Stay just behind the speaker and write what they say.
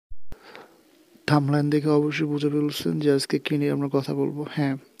Thumbnail দেখে অবশ্যই বুঝে ফেলছেন যে আজকে কী নিয়ে আমরা কথা বলবো।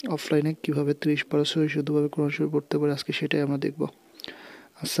 হ্যাঁ, অফলাইনে কীভাবে 30 পারা সহিষ্ণুভাবে কোরআন শরীফ পড়তে পারে আজকে সেটাই আমরা দেখব।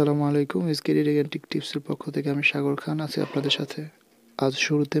 আসসালামু আলাইকুম, এসকে রিডিং টিপসের পক্ষ থেকে আমি সাগর খান আছি আপনাদের সাথে। আজ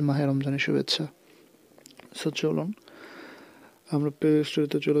শুরুতে মাহে রমজানের শুভেচ্ছা। সো চলুন আমরা প্লে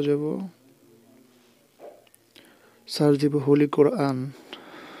স্টোরিতে চলে যাব, সার্চ দিব হোলি কোরআন।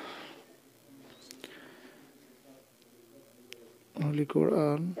 হোলি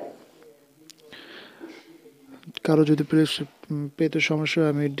কোরআন কারো যদি পেতে সমস্যা হয়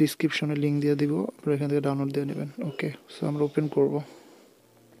আমি ডিসক্রিপশনে লিঙ্ক দিয়ে দিব, আপনারা এখান থেকে ডাউনলোড দিয়ে নেবেন। ওকে, সো আমরা ওপেন করব।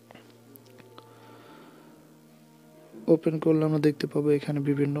 ওপেন করলে আমরা দেখতে পাবো এখানে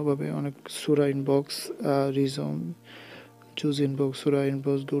বিভিন্নভাবে অনেক সূরা inbox, reason, choose inbox, Surah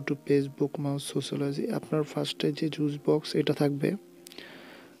inbox, go to page, bookmarks, sociology. আপনার ফার্স্টে যে চুজ বক্স এটা থাকবে,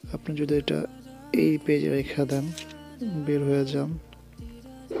 আপনি যদি এটা এই পেজে রেখে দেন, বের হয়ে যান,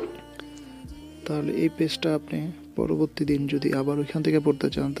 তাহলে এই পেজটা আপনি পরবর্তী দিন যদি আবার ওইখান থেকে পড়তে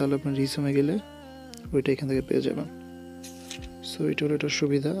চান তাহলে আপনি রিজমে গেলে ওইটা এখান থেকে পেয়ে যাবেন। সো এটা হলো এটার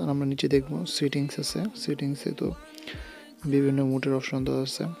সুবিধা। আর আমরা নিচে দেখবো সেটিংস আছে, সেটিংসে তো বিভিন্ন মুডের অপশন দেওয়া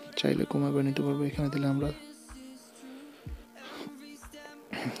আছে, চাইলে কমাবে নিতে পারবো। এখানে দিলে আমরা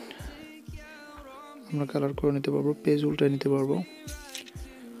কালার করে নিতে পারবো, পেজ উল্টায় নিতে পারবো।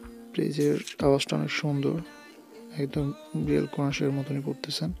 পেজের আওয়াজটা অনেক সুন্দর, একদম রিয়েল কোরআন শরীফের মতনই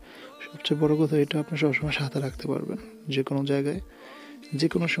পড়তেছেন। সবচেয়ে বড় কথা এটা আপনি সবসময় সাথে রাখতে পারবেন, যে কোনো জায়গায় যে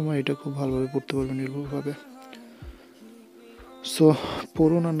কোনো সময় এটা খুব ভালোভাবে পড়তে পারবেন নির্ভুলভাবে। সো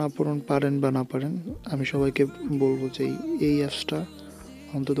পড়ুন আর না পড়ুন, পারেন বা না পারেন, আমি সবাইকে বলবো যে এই অ্যাপসটা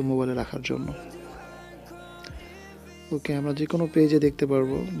অন্তত মোবাইলে রাখার জন্য। ওকে, আমরা যে কোনো পেজে দেখতে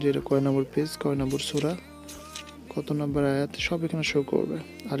পারবো যে এটা কয় নম্বর পেজ, কয় নম্বর সূরা, কত নম্বর আয়াত, সব এখানে শো করবে।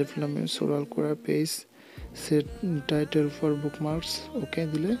 আলিফ লাম মিম সূরা আল কোরআন page, set title for bookmarks. ওকে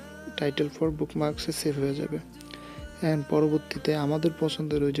দিলে টাইটেল ফর বুকমার্কসে সেভ হয়ে যাবে। অ্যান্ড পরবর্তীতে আমাদের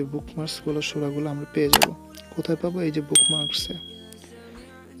পছন্দের ওই যে বুকমার্কসগুলো, সূরাগুলো আমরা পেয়ে যাব। কোথায় পাবো? এই যে বুকমার্কসে।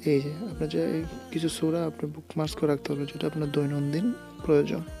 এই যে আপনার যে কিছু সূরা আপনি বুকমার্কস করে রাখতে হবে যেটা আপনার দৈনন্দিন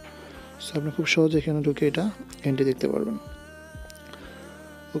প্রয়োজন। সো আপনি খুব সহজে এখানে ঢুকে এটা এন্ট্রি দেখতে পারবেন।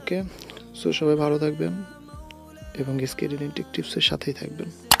 ওকে, সো সবাই ভালো থাকবেন এবং এসকে রিডিং টিপসের সাথেই থাকবেন।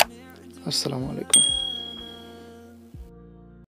 আসসালামু আলাইকুম।